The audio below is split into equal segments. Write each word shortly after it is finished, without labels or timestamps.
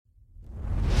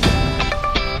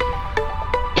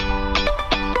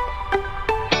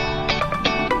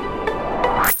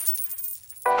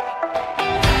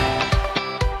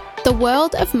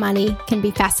world of money can be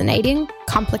fascinating,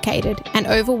 complicated, and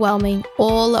overwhelming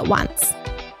all at once.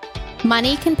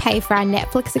 Money can pay for our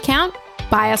Netflix account,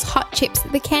 buy us hot chips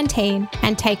at the canteen,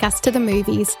 and take us to the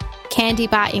movies, candy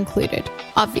bar included,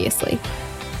 obviously.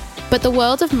 But the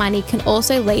world of money can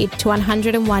also lead to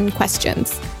 101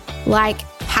 questions, like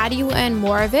how do you earn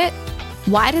more of it?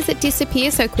 Why does it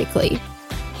disappear so quickly?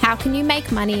 How can you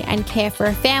make money and care for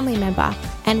a family member?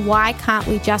 And why can't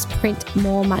we just print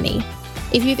more money?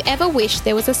 If you've ever wished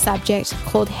there was a subject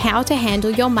called How to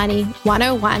Handle Your Money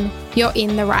 101, you're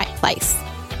in the right place.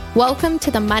 Welcome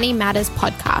to the Money Matters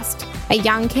podcast, a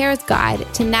young carer's guide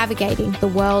to navigating the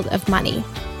world of money.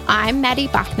 I'm Maddie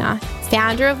Buckner,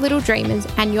 founder of Little Dreamers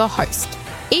and your host.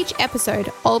 Each episode,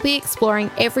 I'll be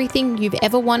exploring everything you've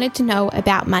ever wanted to know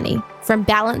about money, from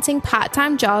balancing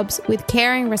part-time jobs with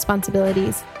caring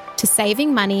responsibilities to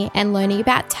saving money and learning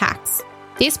about tax.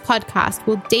 This podcast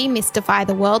will demystify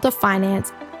the world of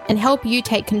finance and help you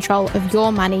take control of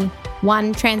your money,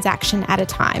 one transaction at a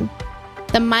time.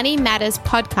 The Money Matters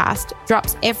podcast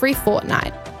drops every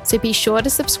fortnight, so be sure to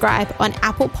subscribe on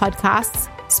Apple Podcasts,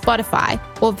 Spotify,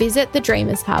 or visit the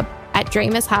Dreamers Hub at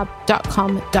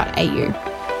dreamershub.com.au.